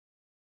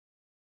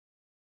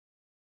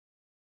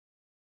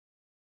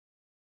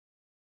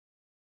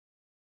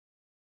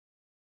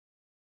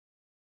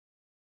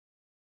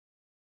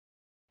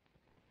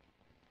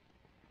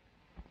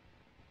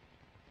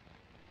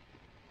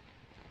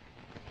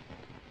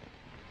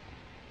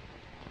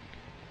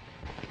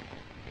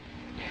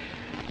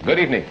Good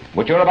evening.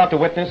 What you're about to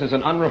witness is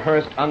an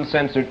unrehearsed,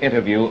 uncensored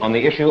interview on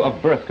the issue of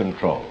birth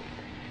control.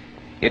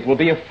 It will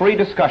be a free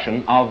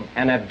discussion of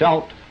an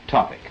adult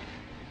topic,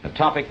 a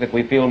topic that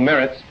we feel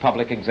merits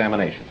public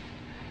examination.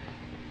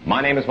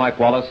 My name is Mike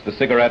Wallace. The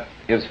cigarette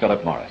is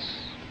Philip Morris.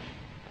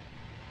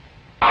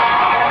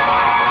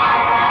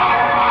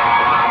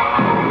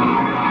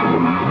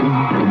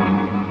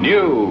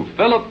 New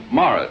Philip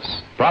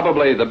Morris,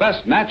 probably the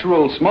best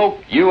natural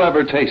smoke you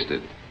ever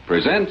tasted,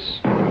 presents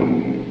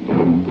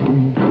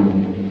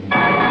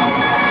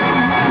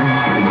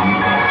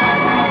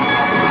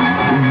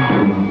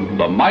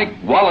the Mike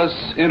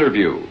Wallace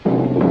Interview.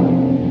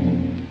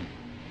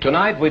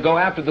 Tonight we go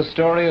after the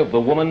story of the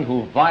woman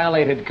who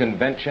violated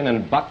convention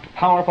and bucked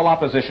powerful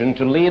opposition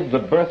to lead the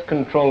birth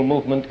control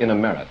movement in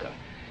America.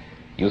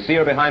 You see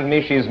her behind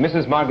me. She is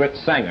Mrs. Margaret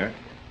Sanger,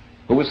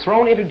 who was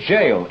thrown into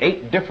jail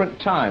 8 different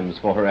times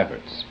for her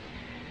efforts.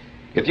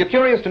 If you're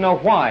curious to know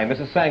why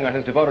Mrs. Sanger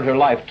has devoted her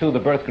life to the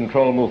birth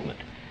control movement,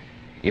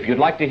 if you'd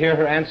like to hear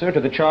her answer to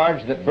the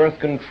charge that birth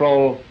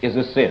control is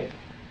a sin,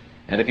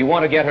 and if you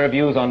want to get her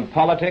views on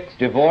politics,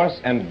 divorce,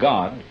 and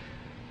God,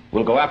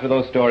 we'll go after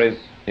those stories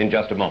in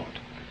just a moment.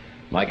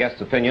 My guest's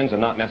opinions are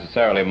not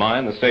necessarily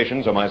mine. The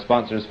stations are my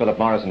sponsors, Philip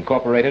Morris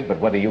Incorporated, but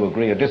whether you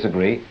agree or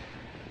disagree,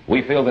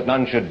 we feel that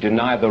none should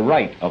deny the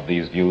right of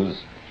these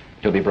views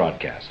to be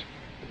broadcast.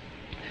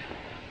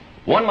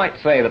 One might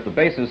say that the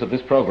basis of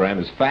this program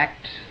is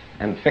fact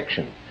and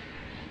fiction.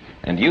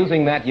 And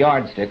using that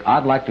yardstick,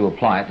 I'd like to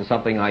apply it to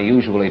something I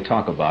usually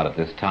talk about at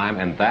this time,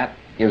 and that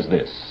is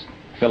this: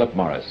 Philip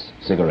Morris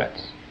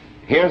cigarettes.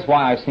 Here's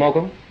why I smoke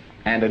them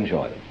and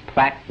enjoy them.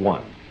 Fact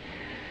 1.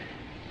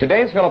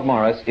 Today's Philip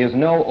Morris is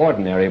no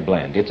ordinary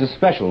blend. It's a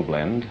special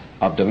blend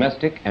of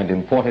domestic and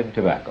imported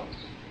tobaccos.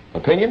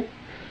 Opinion?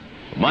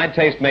 My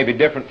taste may be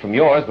different from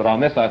yours, but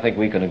on this I think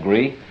we can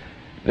agree.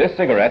 This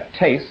cigarette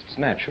tastes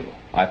natural.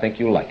 I think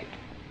you'll like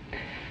it.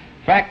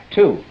 Fact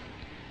 2.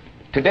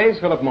 Today's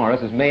Philip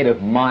Morris is made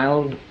of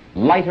mild,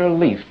 lighter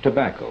leaf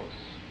tobaccos.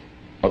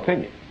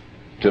 Opinion?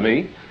 To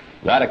me,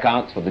 that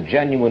accounts for the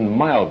genuine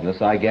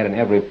mildness I get in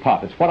every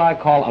puff. It's what I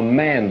call a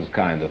man's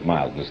kind of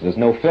mildness. There's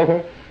no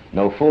filter,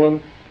 no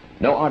fooling,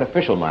 no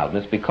artificial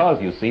mildness, because,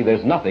 you see,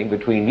 there's nothing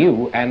between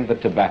you and the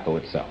tobacco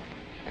itself.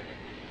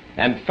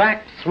 And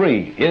fact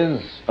 3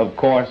 is, of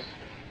course,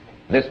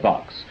 this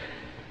box.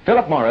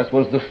 Philip Morris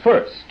was the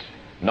first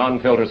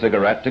non-filter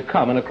cigarette to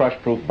come in a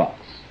crush-proof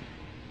box.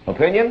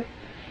 Opinion?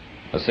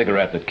 A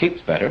cigarette that keeps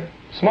better,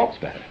 smokes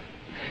better.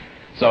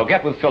 So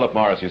get with Philip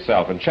Morris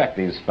yourself and check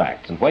these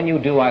facts. And when you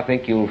do, I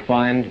think you'll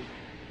find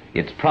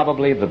it's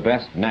probably the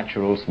best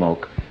natural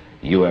smoke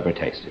you ever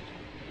tasted.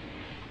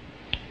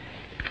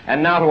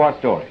 And now to our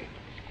story.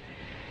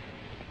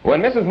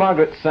 When Mrs.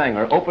 Margaret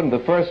Sanger opened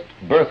the first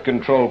birth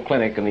control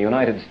clinic in the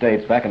United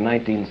States back in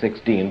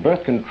 1916,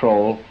 birth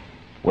control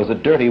was a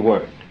dirty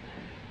word.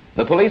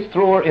 The police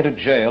threw her into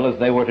jail, as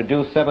they were to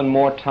do 7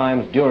 more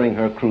times during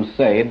her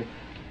crusade,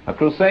 a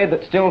crusade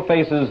that still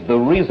faces the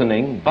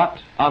reasoning but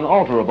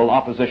unalterable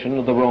opposition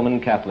of the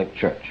Roman Catholic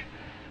Church.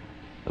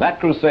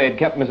 That crusade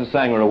kept Mrs.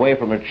 Sanger away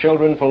from her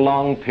children for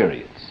long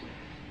periods.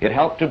 It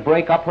helped to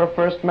break up her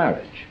first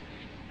marriage,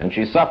 and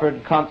she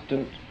suffered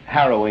constant,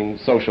 harrowing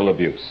social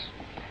abuse.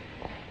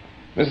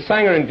 Mrs.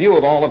 Sanger, in view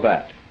of all of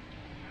that,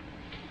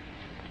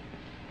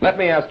 let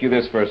me ask you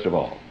this first of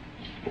all.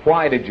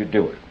 Why did you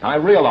do it? I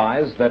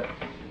realize that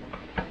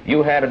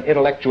you had an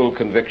intellectual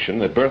conviction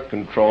that birth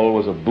control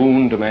was a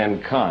boon to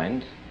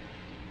mankind,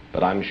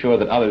 but I'm sure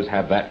that others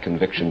have that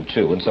conviction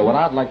too. And so what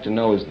I'd like to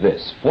know is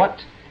this: what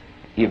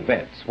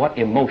events, what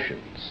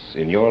emotions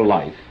in your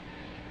life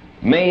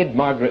made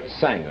Margaret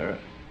Sanger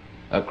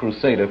a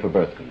crusader for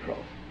birth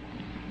control?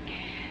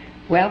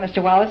 Well,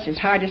 Mr. Wallace, it's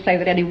hard to say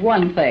that any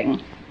one thing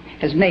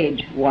has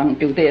made one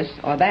do this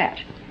or that.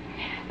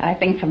 I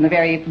think from the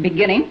very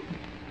beginning,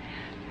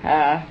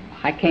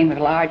 I came with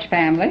a large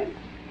family.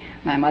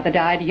 My mother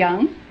died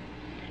young,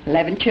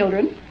 11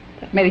 children.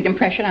 That made an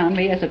impression on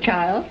me as a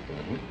child.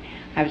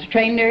 I was a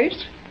trained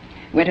nurse,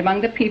 went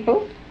among the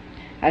people.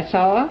 I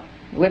saw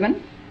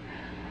women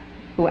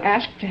who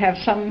asked to have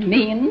some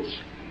means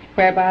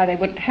whereby they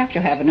wouldn't have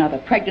to have another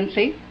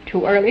pregnancy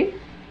too early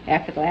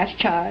after the last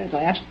child, the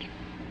last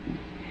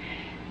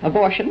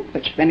abortion,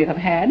 which many of them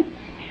had.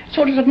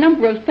 So there's a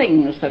number of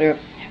things that are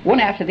one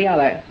after the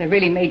other that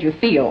really made you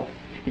feel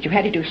that you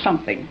had to do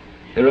something.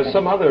 There are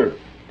some other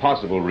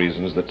possible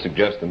reasons that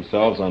suggest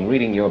themselves on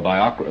reading your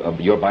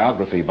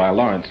biography by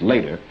Lawrence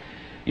later.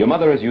 Your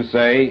mother, as you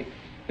say,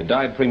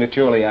 died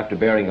prematurely after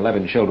bearing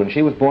 11 children.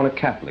 She was born a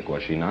Catholic,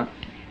 was she not?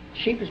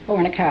 She was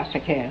born a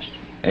Catholic, yes.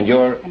 And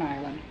in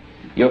Ireland.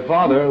 Your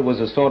father was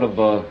a sort of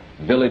a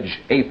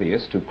village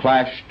atheist who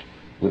clashed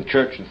with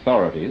church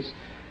authorities,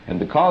 and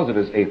because of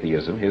his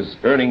atheism, his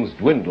earnings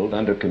dwindled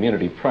under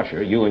community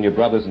pressure. You and your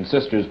brothers and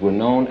sisters were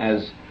known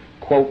as,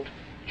 quote,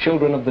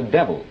 children of the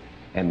devil,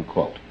 end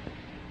quote.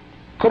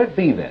 Could it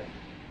be, then,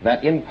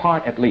 that in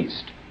part at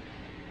least,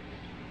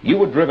 you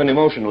were driven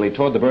emotionally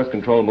toward the birth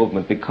control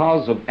movement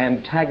because of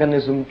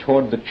antagonism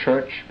toward the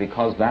church,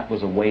 because that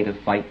was a way to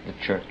fight the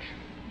church?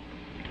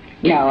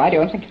 No, I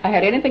don't think I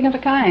had anything of the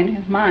kind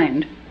in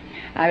mind.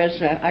 I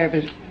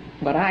was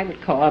what I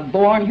would call a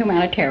born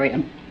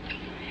humanitarian.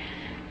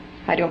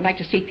 I don't like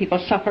to see people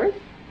suffer.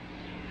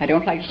 I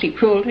don't like to see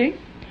cruelty,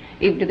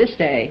 even to this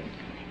day.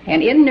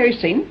 And in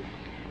nursing,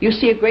 you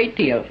see a great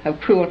deal of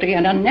cruelty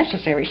and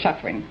unnecessary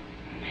suffering.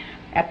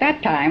 At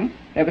that time,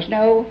 there was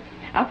no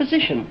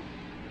opposition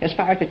as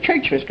far as the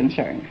church was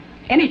concerned,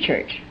 any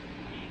church.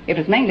 It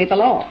was mainly the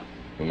law,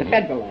 the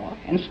federal law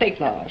and state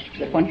laws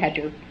that one had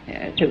to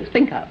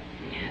think of.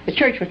 The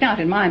church was not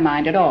in my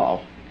mind at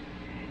all.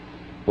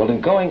 Well,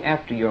 in going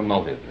after your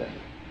motive, then,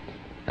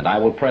 and I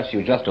will press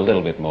you just a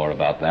little bit more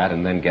about that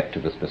and then get to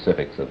the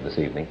specifics of this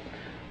evening,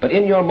 but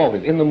in your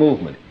motive, in the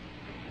movement,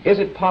 is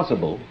it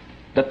possible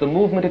that the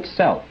movement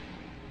itself,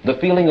 the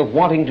feeling of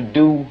wanting to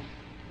do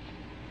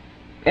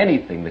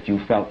anything that you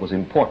felt was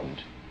important,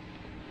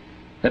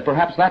 that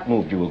perhaps that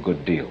moved you a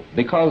good deal?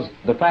 Because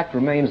the fact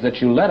remains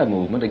that you led a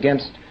movement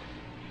against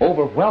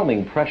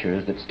overwhelming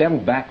pressures that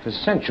stemmed back for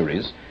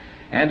centuries,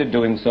 and in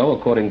doing so,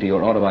 according to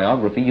your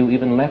autobiography, you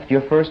even left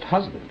your first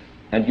husband.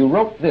 And you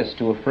wrote this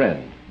to a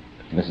friend,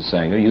 Mrs.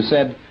 Sanger. You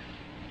said,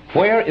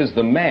 "Where is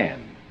the man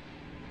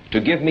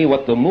to give me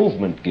what the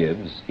movement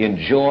gives in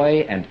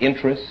joy and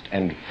interest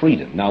and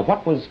freedom?" Now,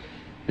 what was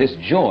this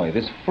joy,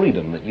 this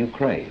freedom that you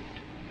craved?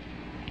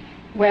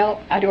 Well,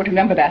 I don't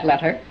remember that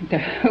letter,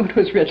 who it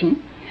was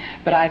written,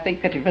 but I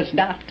think that it was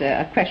not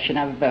a question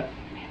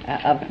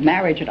of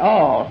marriage at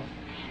all.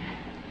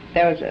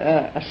 There was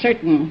a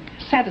certain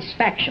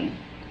satisfaction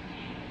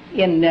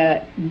in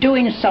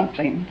doing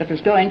something that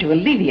was going to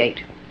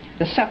alleviate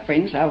the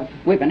sufferings of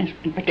women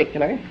in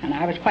particular, and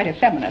I was quite a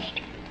feminist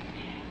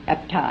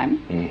at the time.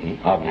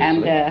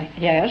 Obviously. And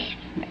yes,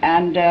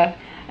 and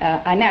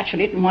I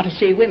naturally didn't want to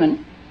see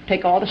women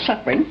take all the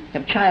suffering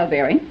of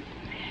childbearing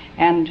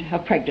and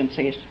of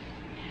pregnancies.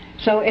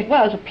 So it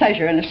was a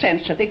pleasure, in a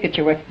sense, to think that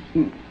you were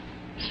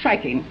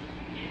striking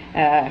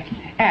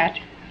at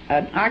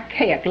an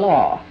archaic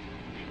law,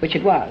 which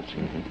it was.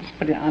 It's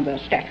put on the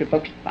statute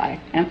books by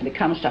Anthony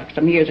Comstock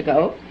some years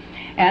ago,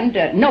 and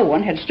no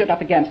one had stood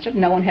up against it.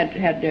 No one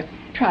had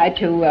tried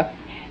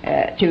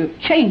to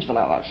change the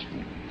laws.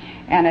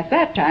 And at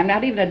that time,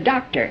 not even a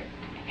doctor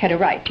had a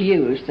right to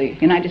use the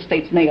United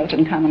States mails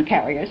and common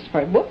carriers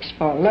for books,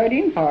 for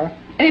learning, for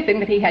anything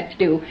that he had to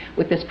do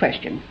with this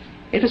question.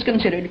 It was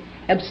considered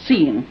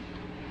obscene.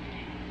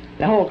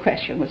 The whole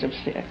question was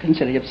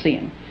considered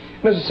obscene.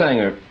 Mrs.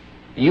 Sanger,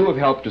 you have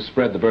helped to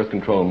spread the birth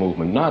control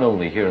movement not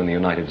only here in the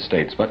United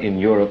States, but in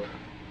Europe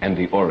and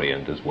the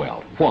Orient as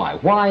well. Why?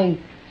 Why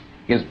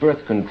is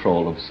birth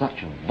control of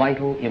such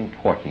vital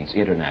importance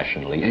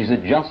internationally? Is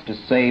it just to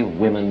save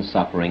women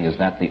suffering? Is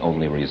that the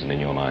only reason in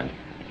your mind?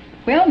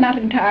 Well, not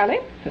entirely.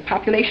 The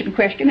population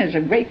question is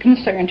a great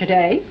concern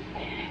today,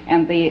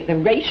 and the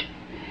rate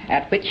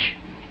at which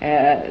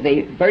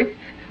the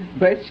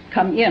births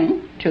come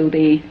in to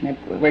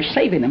we're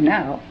saving them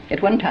now.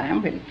 At one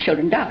time, when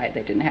children died,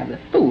 they didn't have the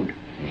food.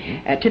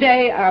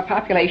 Today, our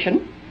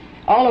population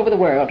all over the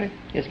world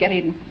is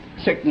getting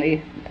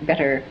certainly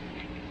better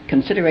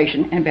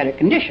consideration and better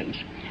conditions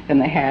than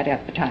they had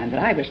at the time that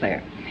I was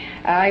there.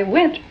 I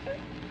went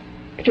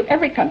to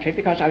every country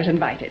because I was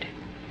invited.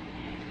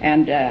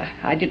 And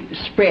I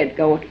didn't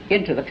go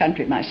into the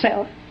country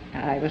myself.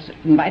 I was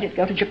invited to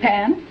go to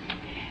Japan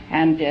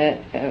and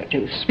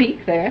to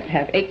speak there,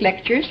 have 8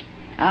 lectures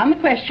on the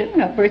question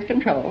of birth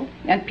control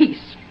and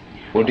peace.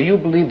 Well, do you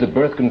believe that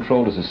birth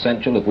control is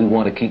essential if we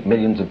want to keep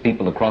millions of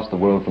people across the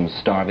world from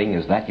starving?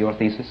 Is that your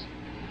thesis?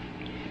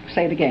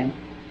 Say it again.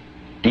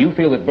 Do you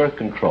feel that birth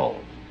control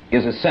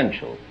is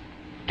essential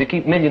to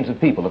keep millions of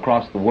people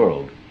across the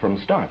world from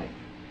starving?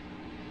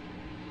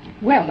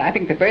 Well, I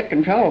think that birth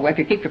control, if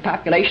you keep your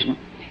population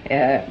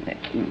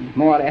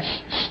more or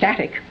less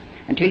static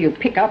until you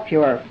pick up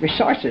your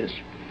resources,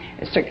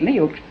 certainly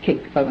you'll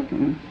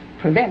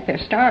prevent their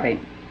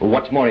starving. Well,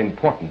 what's more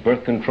important,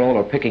 birth control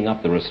or picking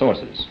up the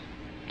resources?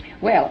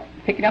 Well,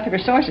 picking up the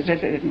resources,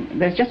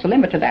 there's just a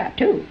limit to that,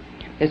 too.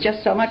 There's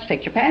just so much.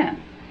 Take Japan.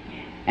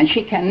 And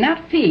she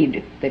cannot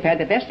feed. They've had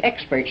the best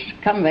experts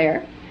come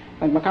there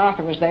when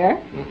MacArthur was there.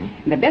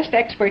 And the best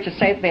experts have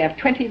said that they have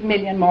 20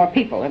 million more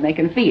people than they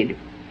can feed.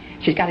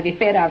 She's got to be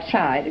fed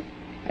outside,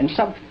 and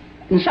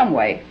in some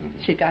way,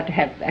 she's got to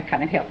have that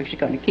kind of help if she's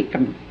going to keep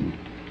from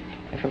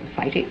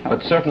fighting.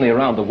 But certainly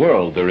around the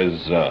world there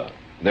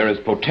is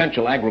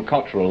potential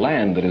agricultural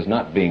land that is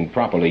not being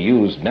properly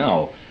used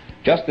now.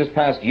 Just this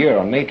past year,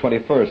 on May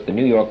 21st, the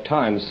New York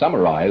Times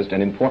summarized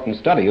an important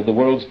study of the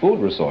world's food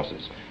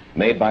resources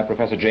made by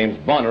Professor James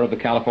Bonner of the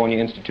California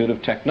Institute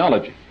of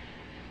Technology.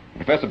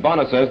 Professor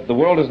Bonner says the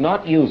world is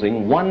not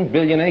using 1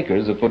 billion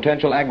acres of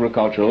potential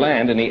agricultural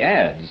land, and he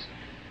adds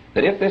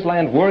that if this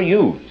land were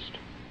used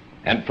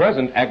and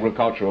present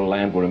agricultural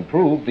land were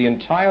improved, the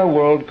entire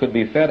world could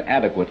be fed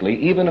adequately,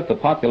 even if the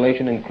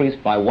population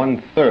increased by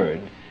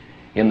 1/3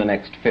 in the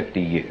next 50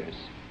 years.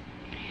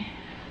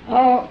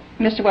 Oh,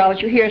 Mr.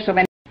 Wallace, you hear so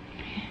many.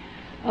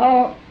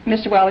 Oh,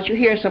 Mr. Wallace, you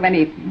hear so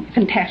many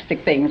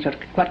fantastic things of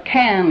what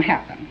can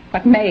happen,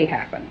 what may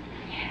happen.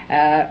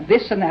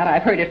 this and that.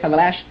 I've heard it for the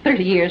last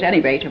 30 years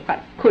anyway, to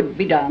what could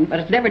be done, but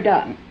it's never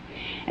done.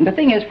 And the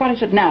thing is, what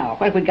is it now?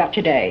 What have we got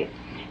today?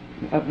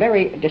 A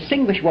very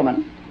distinguished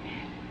woman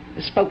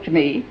spoke to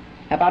me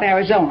about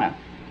Arizona.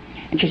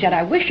 And she said,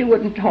 I wish you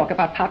wouldn't talk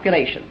about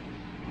population.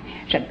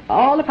 She said,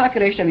 all the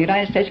population of the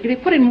United States could be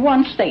put in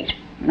one state.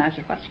 And I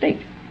said, what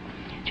state?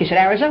 She said,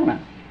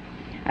 Arizona.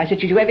 I said,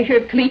 did you ever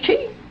hear of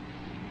caliche?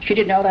 She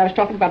didn't know that I was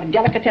talking about a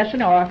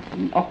delicatessen or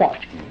what.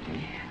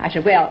 I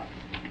said, well,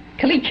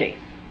 caliche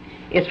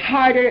is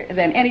harder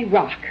than any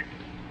rock.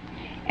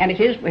 And it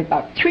is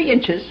about 3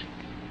 inches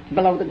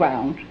below the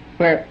ground,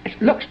 where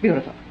it looks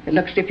beautiful. It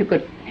looks as if you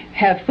could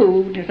have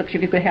food. It looks as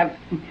if you could have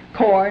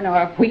corn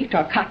or wheat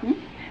or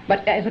cotton.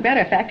 But as a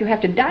matter of fact, you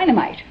have to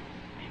dynamite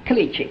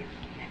caliche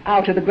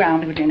out of the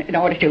ground in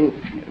order to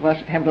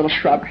have a little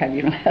shrub, have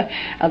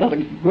a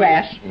little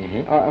grass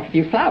or a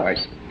few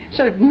flowers.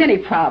 So there are many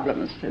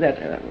problems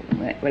that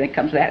when it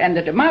comes to that. And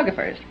the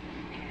demographers,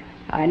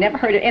 I never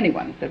heard of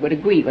anyone that would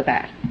agree with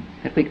that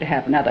we could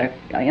have another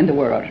in the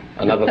world.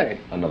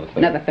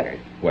 Another third.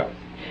 Well,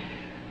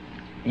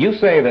 you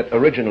say that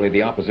originally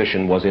the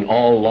opposition was in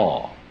all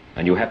law,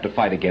 and you have to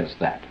fight against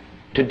that.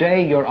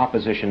 Today, your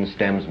opposition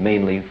stems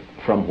mainly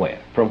from where?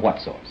 From what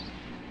source?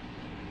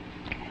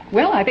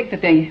 Well, I think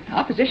that the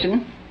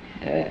opposition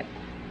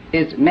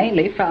is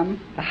mainly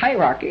from the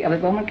hierarchy of the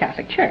Roman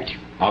Catholic Church.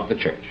 Of the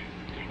Church.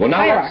 Well, now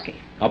hierarchy.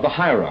 Of the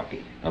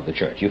hierarchy of the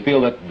Church. You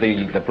feel that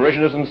the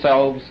parishioners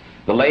themselves,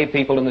 the lay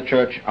people in the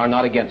Church, are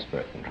not against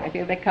birth control? I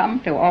feel they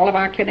come to all of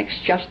our clinics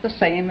just the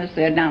same as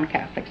the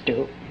non-Catholics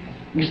do.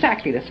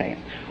 Exactly the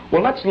same.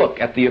 Well, let's look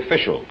at the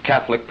official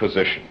Catholic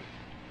position,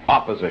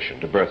 opposition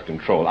to birth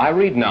control. I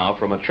read now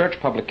from a church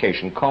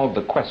publication called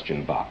The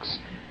Question Box.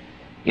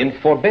 In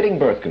forbidding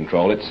birth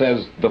control, it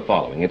says the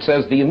following. It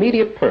says, the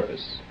immediate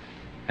purpose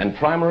and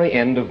primary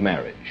end of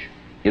marriage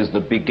is the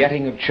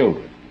begetting of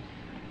children.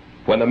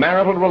 When the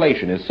marital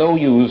relation is so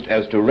used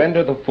as to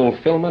render the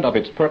fulfillment of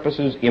its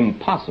purposes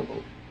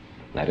impossible,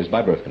 that is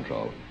by birth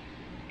control,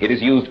 it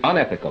is used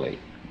unethically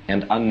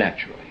and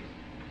unnaturally.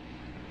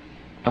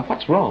 Now,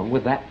 what's wrong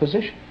with that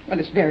position? Well,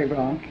 it's very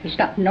wrong. It's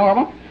not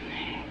normal.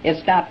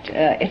 It's not,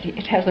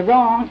 it has the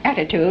wrong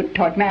attitude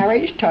toward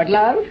marriage, toward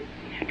love,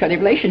 toward the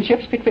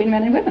relationships between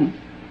men and women.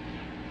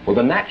 Well,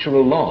 the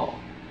natural law,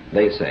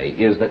 they say,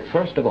 is that,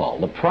 first of all,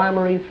 the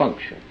primary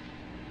function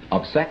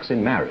of sex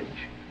in marriage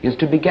is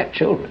to beget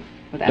children.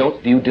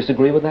 Well, do you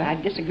disagree with that? I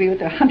disagree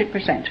with it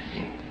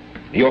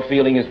 100%. Your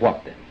feeling is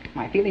what, then?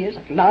 My feeling is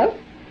that love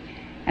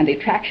and the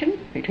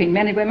attraction between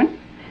men and women,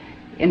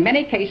 in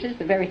many cases,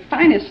 the very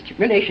finest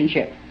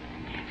relationship,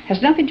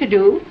 has nothing to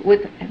do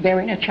with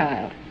bearing a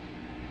child.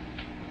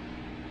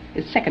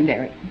 It's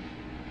secondary.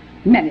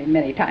 Many,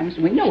 many times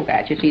we know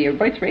that. You see your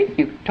birth rate,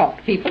 you talk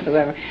to people who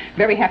have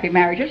very happy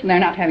marriages and they're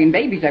not having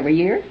babies every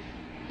year.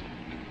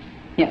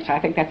 Yes, I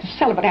think that's a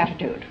celibate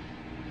attitude.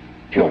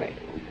 Purely.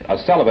 A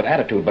celibate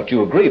attitude, but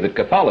you agree that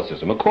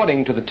Catholicism,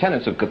 according to the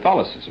tenets of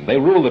Catholicism, they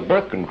rule that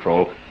birth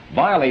control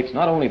violates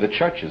not only the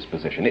Church's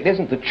position, it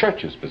isn't the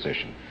Church's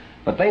position,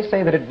 but they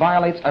say that it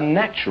violates a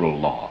natural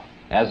law,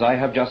 as I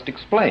have just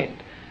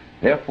explained.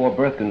 Therefore,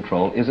 birth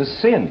control is a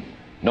sin,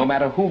 no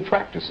matter who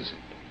practices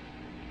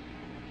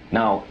it.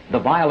 Now, the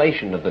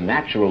violation of the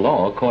natural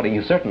law, according,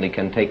 you certainly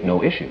can take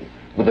no issue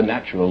with the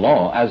natural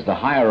law as the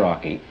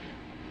hierarchy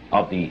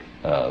of the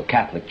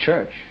Catholic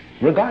Church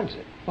regards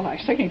it. Well, I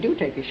certainly do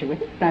take issue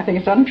with it. And I think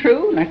it's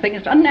untrue, and I think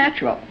it's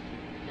unnatural.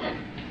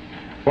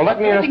 Well, let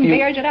me ask you... Everything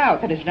bears it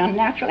out that it's an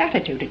unnatural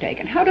attitude to take.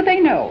 And how do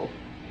they know?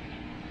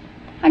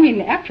 I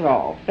mean, after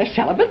all, they're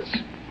celibates.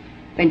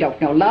 They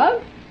don't know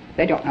love.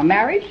 They don't know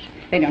marriage.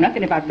 They know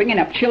nothing about bringing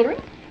up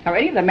children or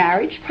any of the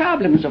marriage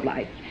problems of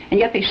life. And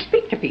yet they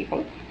speak to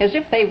people as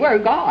if they were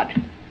God.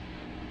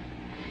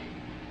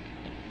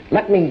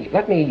 Let me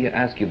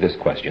ask you this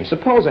question.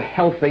 Suppose a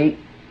healthy,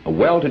 a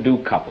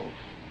well-to-do couple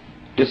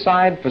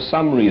decide for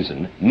some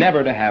reason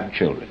never to have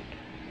children,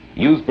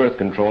 use birth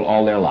control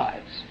all their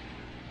lives.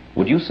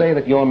 Would you say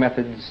that your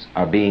methods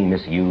are being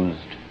misused,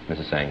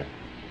 Mrs. Sanger?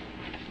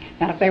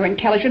 Now, if they were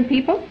intelligent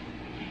people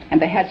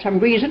and they had some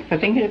reason for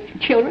thinking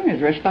of children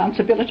as a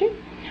responsibility,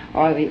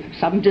 or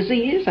some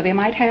disease that they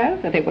might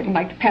have that they wouldn't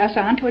like to pass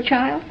on to a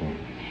child,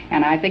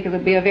 and I think it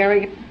would be a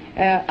very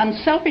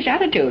unselfish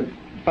attitude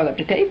for them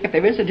to take if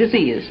there is a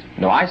disease.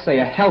 No, I say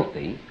a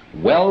healthy,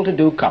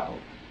 well-to-do couple.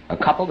 A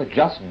couple that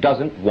just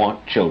doesn't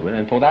want children,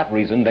 and for that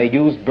reason they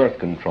use birth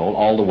control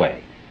all the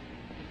way.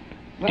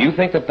 Well, do you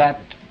think that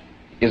that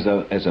is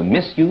a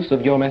misuse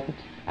of your methods?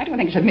 I don't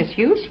think it's a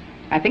misuse.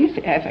 I think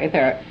if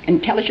they're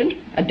intelligent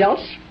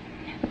adults,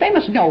 but they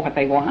must know what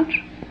they want.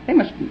 They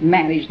must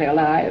manage their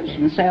lives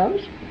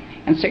themselves.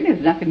 And certainly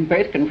there's nothing in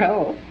birth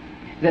control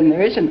than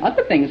there is in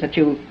other things that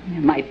you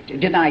might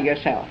deny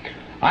yourself.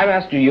 I've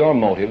asked you your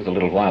motives a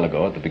little while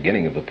ago at the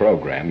beginning of the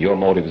program, your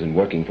motives in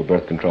working for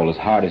birth control as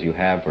hard as you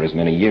have for as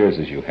many years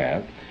as you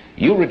have.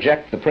 You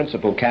reject the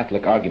principal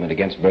Catholic argument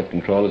against birth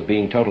control as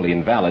being totally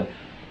invalid.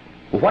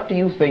 What do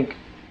you think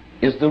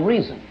is the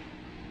reason,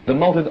 the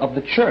motive of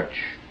the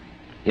Church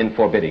in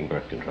forbidding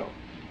birth control?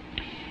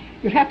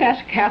 You'd have to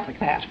ask a Catholic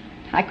that.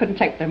 I couldn't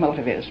take what their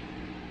motive is.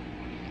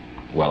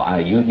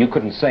 Well, you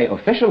couldn't say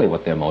officially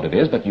what their motive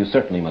is, but you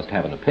certainly must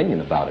have an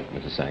opinion about it,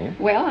 Mrs. Sanger.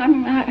 Well,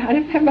 I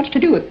don't have much to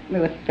do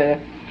with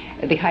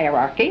the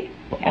hierarchy.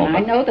 And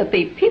I know that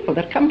the people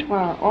that come to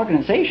our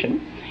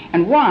organization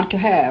and want to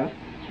have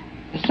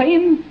the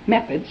same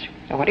methods,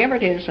 or whatever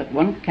it is that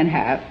one can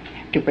have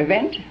to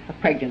prevent a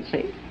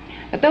pregnancy,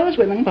 that those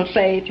women will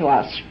say to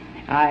us,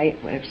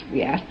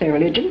 we ask their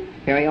religion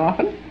very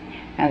often,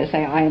 and they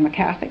say, I am a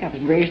Catholic, I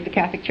was raised in the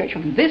Catholic Church,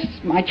 and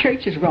my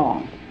church is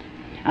wrong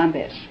on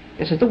this.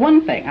 This is the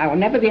one thing. I will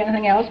never be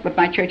anything else, but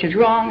my church is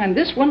wrong on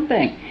this one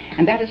thing.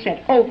 And that is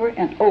said over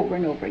and over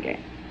and over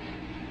again.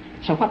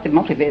 So what the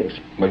motive is.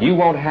 Well, you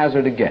won't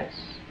hazard a guess.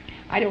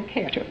 I don't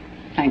care to.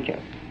 Thank you.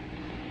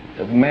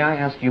 May I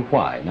ask you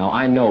why? Now,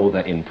 I know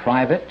that in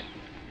private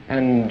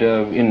and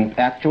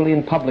actually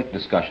in public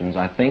discussions,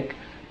 I think,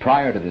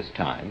 prior to this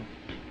time,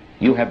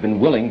 you have been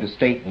willing to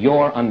state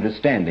your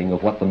understanding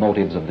of what the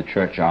motives of the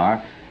church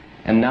are,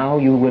 and now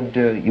you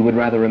would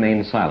rather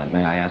remain silent.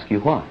 May I ask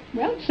you why?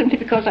 Well, simply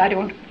because I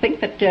don't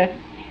think that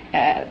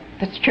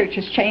the church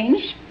has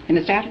changed in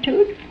its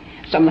attitude.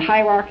 Some of the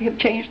hierarchy have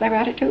changed their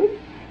attitude.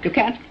 You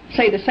can't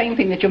say the same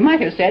thing that you might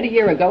have said a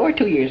year ago or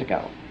 2 years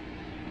ago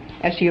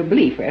as to your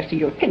belief or as to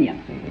your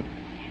opinion.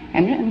 Mm-hmm.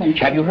 And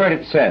have you heard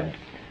it said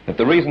that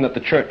the reason that the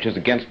church is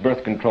against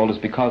birth control is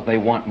because they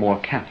want more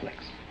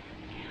Catholics?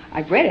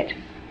 I've read it.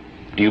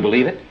 Do you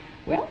believe it?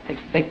 Well,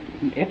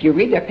 if you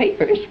read their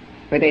papers,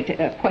 where they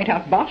point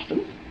out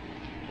Boston,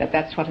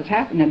 that's what has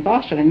happened in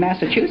Boston and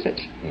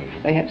Massachusetts.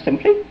 Mm-hmm. They have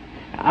simply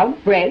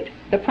outbred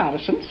the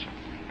Protestants,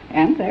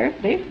 and they're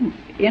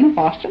in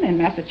Boston and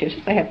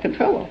Massachusetts, they have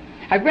control.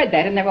 I've read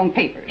that in their own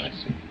papers. I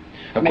see.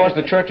 Of course,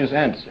 the church's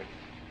answer,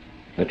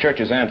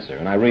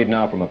 and I read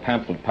now from a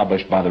pamphlet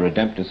published by the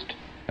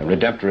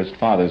Redemptorist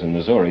Fathers in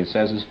Missouri,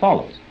 says as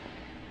follows.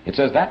 It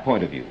says that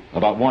point of view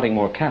about wanting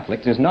more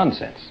Catholics is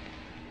nonsense.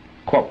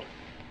 Quote,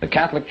 the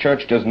Catholic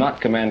Church does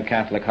not command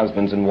Catholic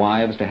husbands and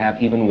wives to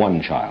have even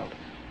one child.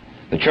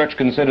 The Church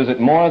considers it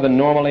more than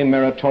normally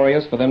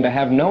meritorious for them to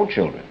have no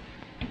children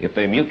if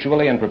they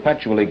mutually and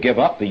perpetually give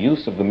up the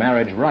use of the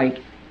marriage rite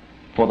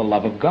for the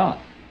love of God.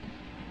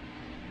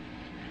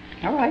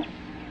 All right.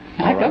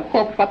 I don't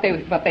quote what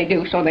they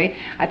do, so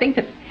I think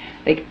that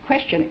the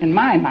question in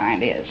my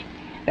mind is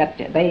that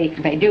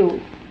they do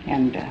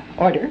and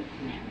order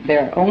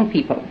their own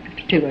people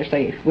to do as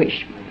they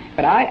wish.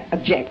 But I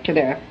object to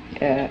their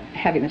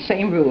having the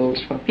same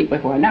rules for people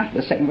who are not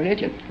the same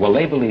religion. Well,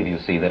 they believe, you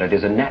see, that it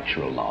is a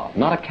natural law,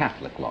 not a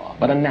Catholic law,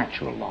 but a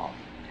natural law,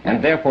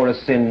 and therefore a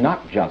sin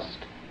not just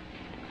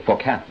for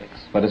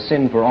Catholics, but a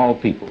sin for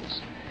all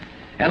peoples.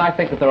 And I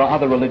think that there are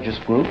other religious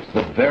groups,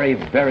 the very,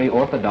 very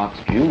Orthodox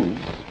Jews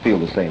feel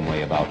the same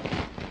way about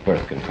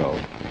birth control.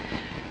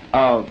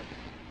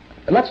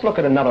 Let's look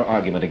at another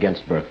argument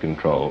against birth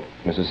control,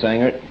 Mrs.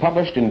 Sanger,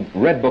 published in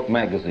Red Book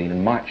magazine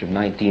in March of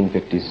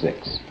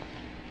 1956.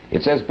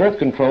 It says birth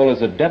control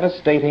is a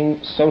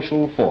devastating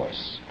social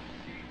force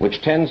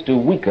which tends to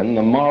weaken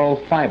the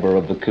moral fiber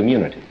of the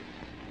community.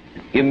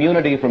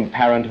 Immunity from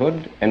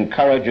parenthood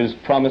encourages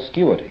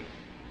promiscuity,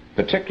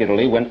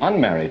 particularly when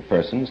unmarried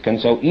persons can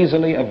so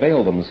easily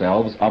avail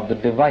themselves of the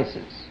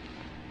devices.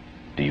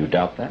 Do you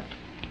doubt that?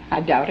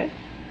 I doubt it.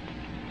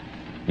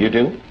 You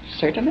do?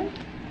 Certainly.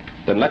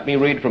 Then let me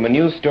read from a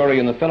news story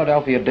in the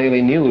Philadelphia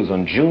Daily News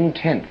on June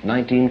 10th,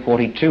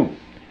 1942.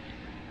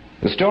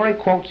 The story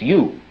quotes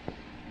you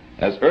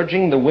as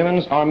urging the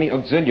Women's Army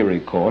Auxiliary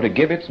Corps to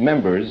give its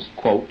members,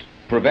 quote,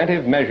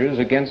 preventive measures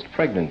against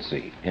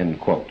pregnancy, end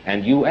quote.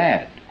 And you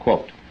add,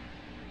 quote,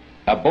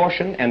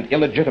 abortion and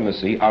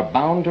illegitimacy are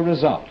bound to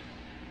result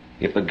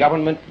if the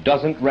government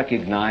doesn't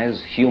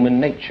recognize human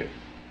nature,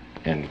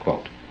 end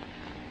quote.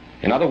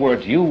 In other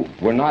words, you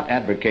were not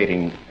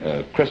advocating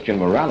Christian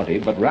morality,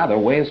 but rather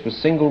ways for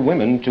single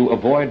women to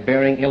avoid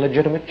bearing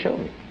illegitimate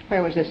children.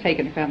 Where was this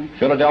taken from?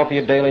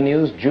 Philadelphia Daily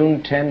News,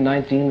 June 10,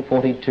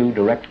 1942,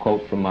 direct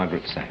quote from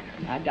Margaret Sanger.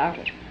 I doubt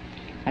it.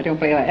 I don't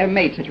believe I ever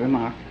made such a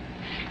remark.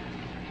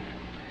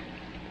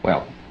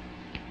 Well,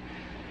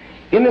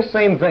 in the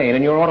same vein,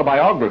 in your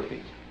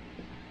autobiography,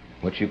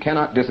 which you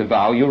cannot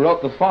disavow, you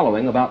wrote the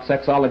following about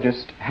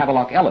sexologist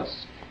Havelock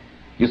Ellis.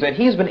 You said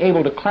he's been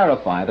able to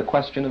clarify the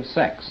question of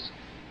sex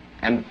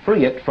and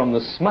free it from the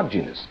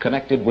smudginess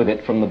connected with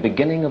it from the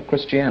beginning of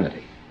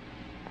Christianity.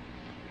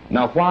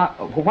 Now,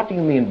 what do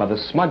you mean by the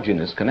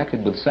smudginess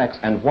connected with sex,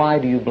 and why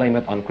do you blame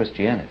it on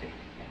Christianity?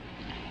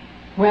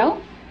 Well,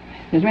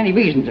 there's many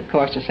reasons, of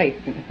course, to say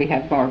that we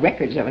have more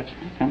records of it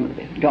from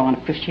the dawn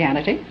of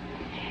Christianity.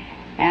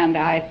 And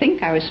I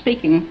think I was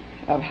speaking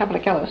of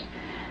Havelock Ellis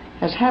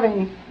as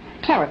having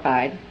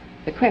clarified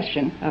the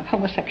question of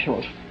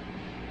homosexuals,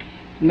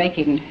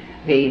 making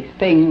the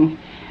thing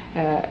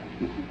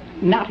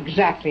not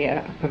exactly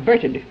a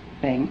perverted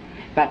thing,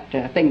 but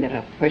a thing that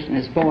a person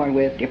is born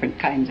with, different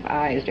kinds of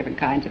eyes, different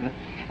kinds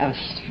of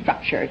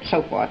structure, and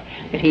so forth.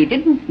 But he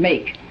didn't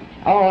make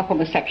all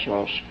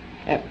homosexuals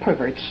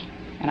perverts,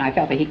 and I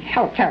felt that he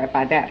helped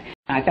clarify that.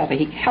 I felt that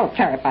he helped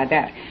clarify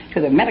that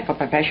to the medical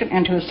profession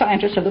and to the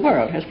scientists of the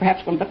world, as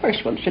perhaps one of the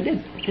first ones to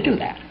do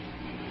that.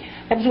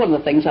 That was one of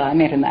the things that I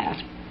meant in that.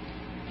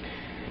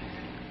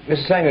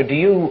 Mrs. Sanger, do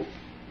you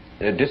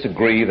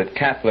disagree that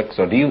Catholics,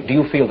 or do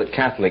you feel that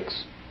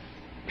Catholics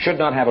should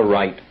not have a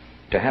right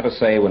to have a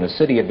say when a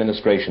city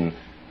administration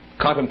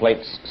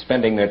contemplates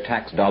spending their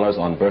tax dollars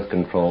on birth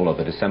control or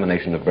the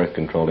dissemination of birth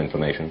control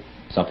information,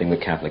 something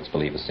that Catholics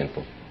believe is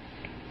sinful?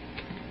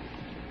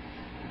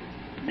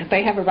 If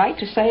they have a right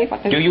to say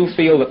what they... Do you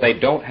feel that they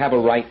don't have a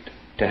right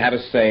to have a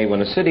say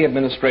when a city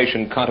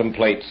administration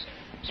contemplates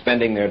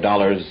spending their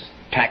dollars,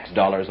 tax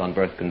dollars, on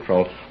birth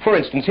control? For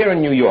instance, here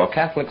in New York,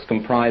 Catholics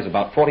comprise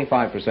about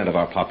 45% of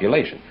our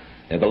population.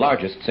 They're the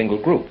largest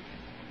single group.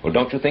 Well,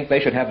 don't you think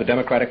they should have the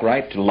democratic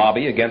right to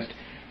lobby against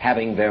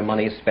having their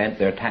money spent,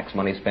 their tax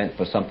money spent,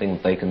 for something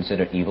that they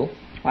consider evil?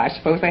 Well, I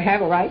suppose they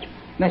have a right.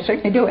 They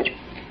certainly do it.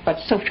 But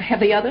so have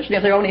the others.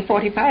 They're only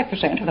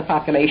 45% of the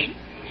population.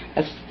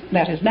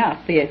 That is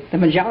not the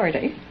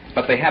majority.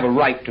 But they have a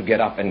right to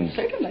get up and...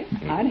 Certainly.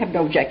 I'd have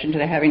no objection to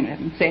their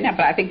having saying that,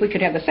 but I think we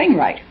should have the same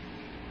right.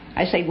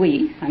 I say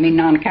we, I mean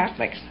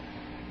non-Catholics.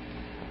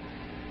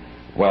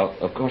 Well,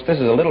 of course, this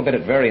is a little bit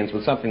at variance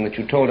with something that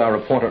you told our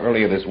reporter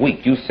earlier this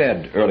week. You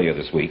said earlier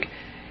this week,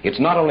 it's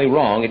not only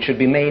wrong, it should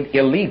be made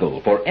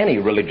illegal for any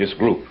religious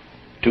group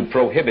to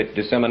prohibit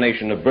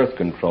dissemination of birth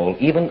control,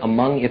 even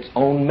among its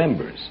own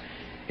members.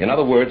 In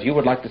other words, you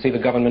would like to see the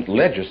government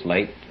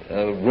legislate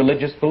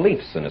religious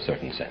beliefs in a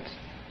certain sense.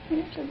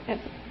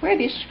 Where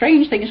these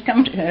strange things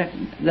come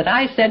to, that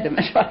I said them,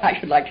 is what I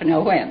should like to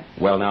know when.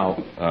 Well,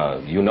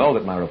 now, you know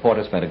that my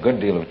reporter spent a good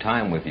deal of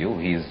time with you.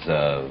 He's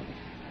a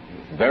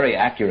very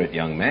accurate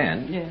young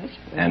man. Yes.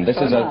 And this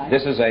is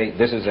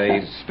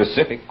a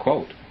specific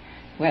quote.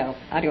 Well,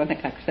 I don't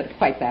think I said it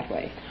quite that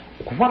way.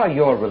 What are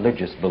your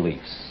religious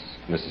beliefs,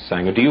 Mrs.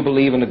 Sanger? Do you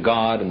believe in a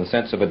God in the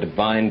sense of a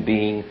divine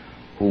being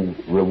who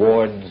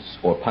rewards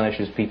or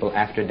punishes people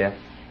after death?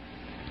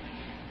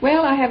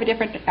 Well, I have a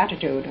different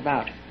attitude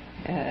about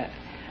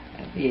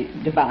the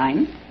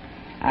divine.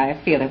 I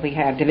feel that we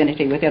have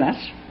divinity within us,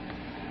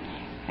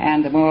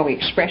 and the more we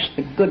express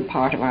the good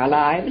part of our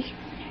lives,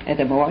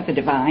 the more the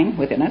divine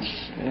within us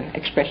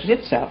expresses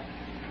itself.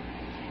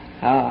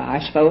 I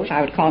suppose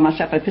I would call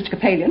myself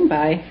Episcopalian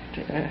by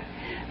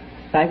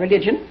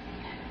religion,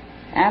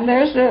 and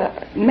there's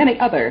many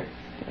other.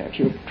 If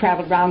you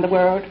travel around the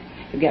world,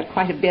 you get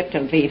quite a bit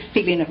of the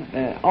feeling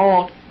of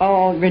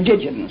all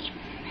religions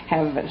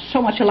have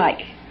so much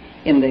alike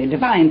in the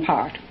divine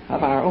part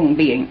of our own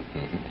being.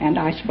 Mm-hmm. And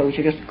I suppose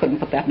you just couldn't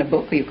put that in a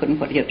book, or you couldn't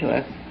put it into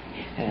a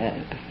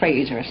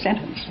phrase or a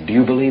sentence. Do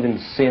you believe in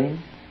sin?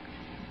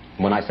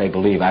 When I say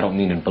believe, I don't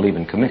mean believe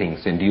in committing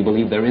sin. Do you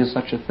believe there is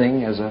such a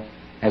thing as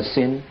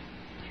sin?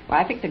 Well,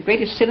 I think the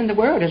greatest sin in the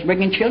world is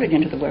bringing children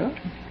into the world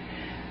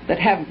that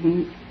have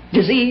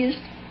disease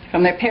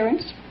from their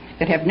parents,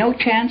 that have no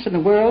chance in the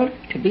world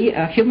to be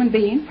a human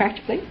being,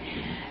 practically.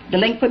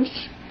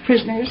 Delinquents,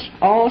 prisoners,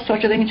 all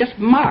sorts of things just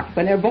marked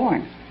when they're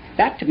born.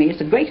 That, to me, is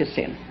the greatest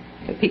sin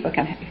that people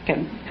can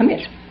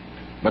commit.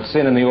 But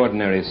sin in the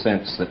ordinary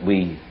sense that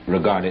we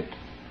regard it,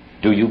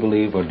 do you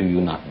believe or do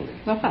you not believe?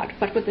 Well,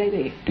 what would they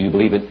be? Do you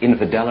believe that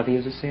infidelity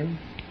is a sin?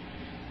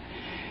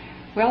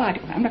 Well,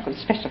 I'm not going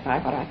to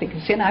specify what I think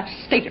is sin. I've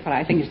stated what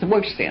I think is the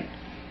worst sin.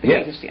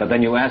 Yes, but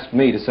then you asked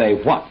me to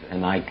say what,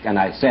 and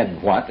I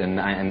said what,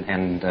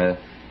 and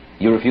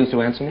you refused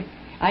to answer me?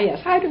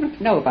 Yes, I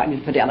don't know about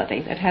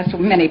infidelity. It has so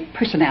many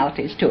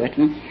personalities to it,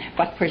 and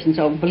what a person's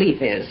own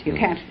belief is.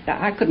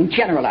 I couldn't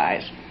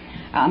generalize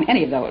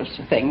any of those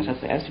things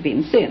as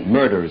being sin.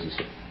 Murder is a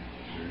sin.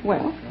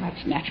 Well, I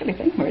naturally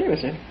think murder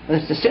is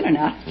a sin or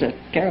not. It's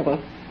a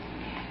terrible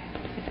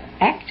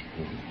act.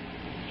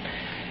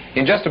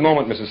 In just a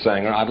moment, Mrs.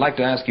 Sanger, I'd like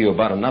to ask you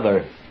about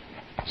another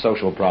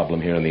social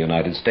problem here in the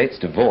United States,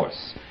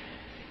 divorce.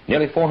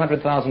 Nearly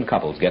 400,000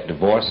 couples get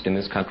divorced in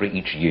this country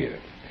each year.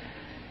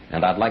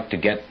 And I'd like to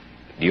get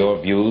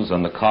your views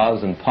on the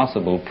cause and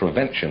possible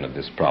prevention of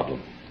this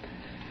problem.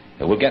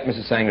 We'll get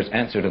Mrs. Sanger's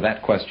answer to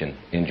that question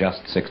in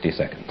just 60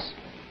 seconds.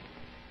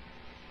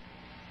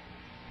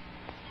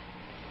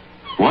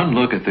 One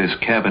look at this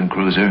cabin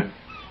cruiser,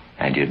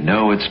 and you'd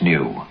know it's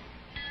new.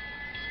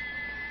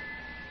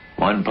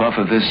 One puff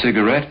of this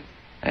cigarette,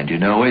 and you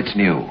know it's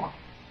new.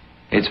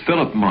 It's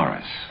Philip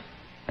Morris,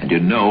 and you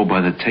know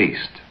by the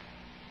taste.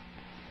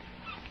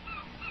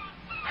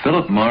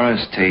 Philip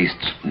Morris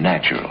tastes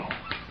natural,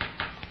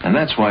 and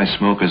that's why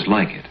smokers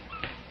like it.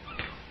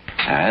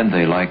 And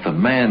they like the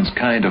man's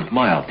kind of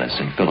mildness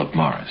in Philip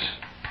Morris.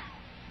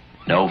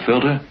 No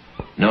filter,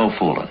 no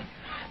fooling.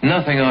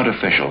 Nothing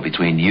artificial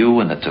between you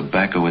and the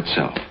tobacco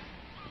itself.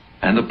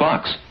 And the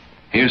box,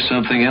 here's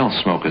something else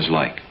smokers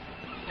like.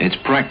 It's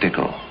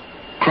practical,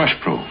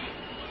 crush-proof.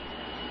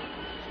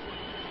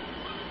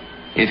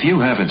 If you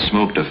haven't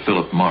smoked a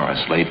Philip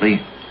Morris lately,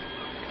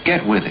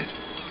 get with it.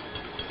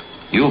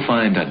 You'll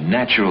find a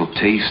natural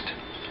taste,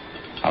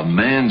 a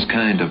man's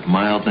kind of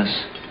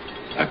mildness,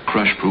 a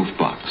crush-proof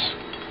box.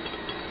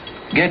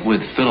 Get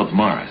with Philip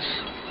Morris,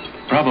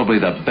 probably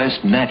the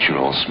best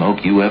natural smoke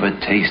you ever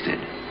tasted.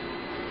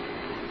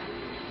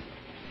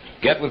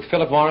 Get with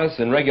Philip Morris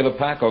in regular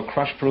pack or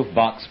crush-proof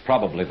box,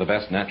 probably the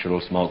best natural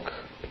smoke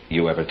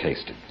you ever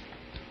tasted.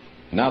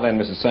 Now then,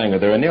 Mrs. Sanger,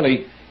 there are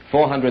nearly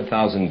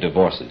 400,000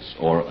 divorces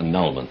or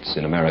annulments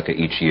in America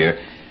each year.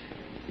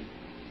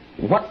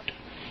 What,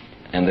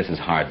 and this is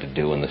hard to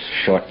do in the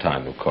short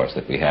time, of course,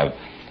 that we have,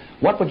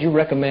 what would you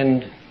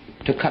recommend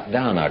to cut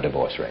down our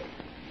divorce rate?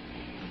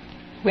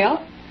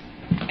 Well,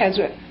 as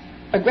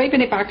a great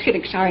many of our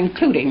clinics are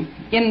including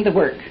in the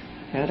work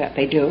that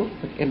they do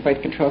in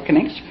birth control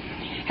clinics,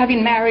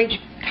 having marriage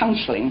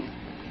counseling.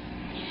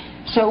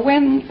 So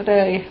when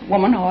the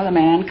woman or the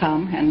man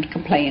come and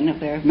complain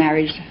of their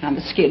marriage on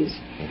the skids,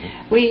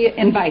 we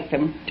invite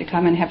them to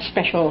come and have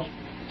special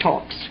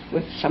talks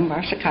with some of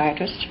our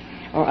psychiatrists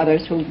or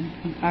others who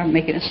are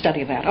making a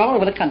study of that all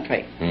over the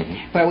country,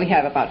 where we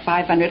have about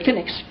 500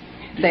 clinics.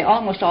 They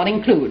almost all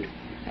include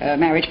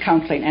marriage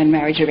counseling and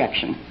marriage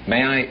direction.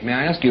 May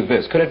I ask you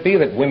this? Could it be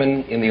that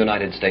women in the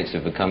United States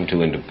have become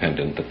too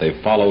independent, that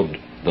they've followed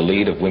the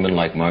lead of women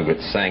like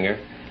Margaret Sanger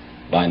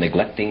by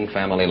neglecting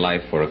family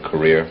life for a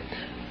career?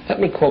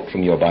 Let me quote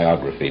from your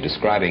biography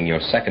describing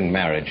your second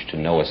marriage to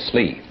Noah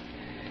Slee.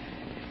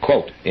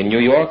 Quote, "In New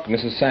York,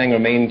 Mrs. Sanger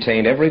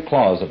maintained every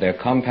clause of their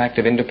compact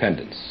of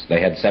independence.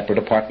 They had separate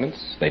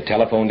apartments, they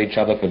telephoned each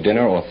other for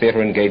dinner or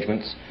theater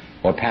engagements,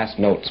 or passed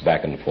notes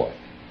back and forth."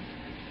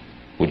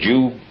 Would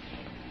you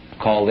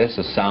call this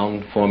a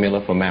sound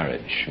formula for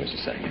marriage,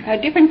 Mrs.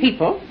 Sanger? Different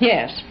people,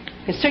 yes.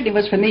 It certainly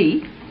was for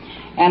me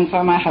and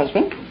for my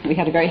husband. We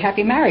had a very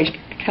happy marriage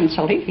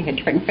consulting. He had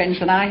different friends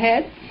than I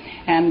had,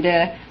 and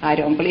I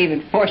don't believe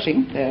in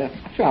forcing,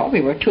 after all,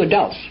 we were two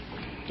adults,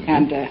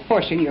 and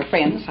forcing your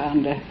friends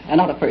on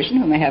another person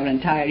who may have an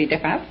entirely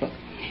different outlook.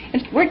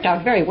 It worked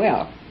out very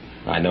well.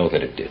 I know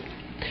that it did.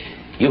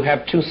 You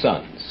have two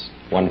sons.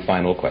 One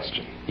final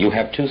question. You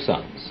have two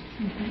sons.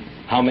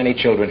 How many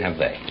children have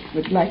they?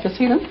 Would you like to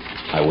see them?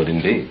 I would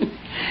indeed.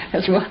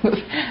 As well as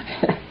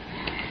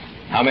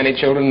How many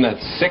children?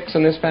 That's 6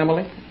 in this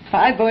family?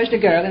 5 boys and a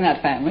girl in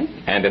that family.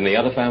 And in the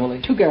other family?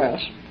 2 girls.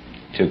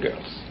 2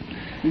 girls.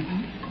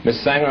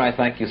 Miss Sanger, I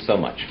thank you so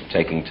much for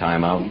taking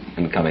time out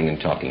and coming and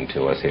talking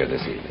to us here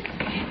this evening.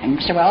 And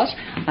Mr. Wallace,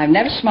 I've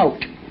never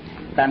smoked,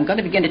 but I'm going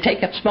to begin to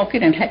take up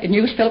smoking and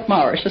use Philip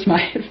Morris as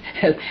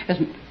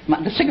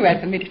the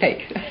cigarette for me to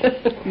take.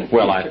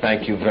 Well, I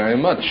thank you very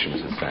much,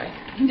 Mrs. Sanger.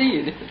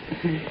 Indeed.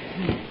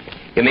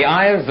 In the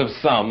eyes of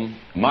some,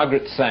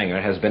 Margaret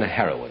Sanger has been a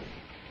heroine.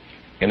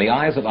 In the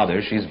eyes of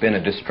others, she's been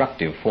a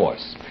destructive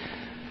force.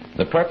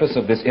 The purpose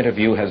of this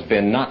interview has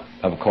been not,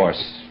 of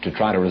course, to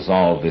try to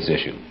resolve this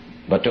issue,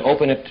 but to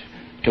open it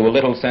to a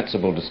little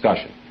sensible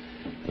discussion.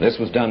 This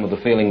was done with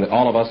the feeling that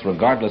all of us,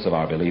 regardless of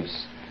our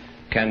beliefs,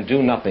 can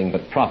do nothing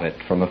but profit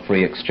from a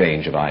free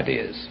exchange of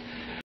ideas.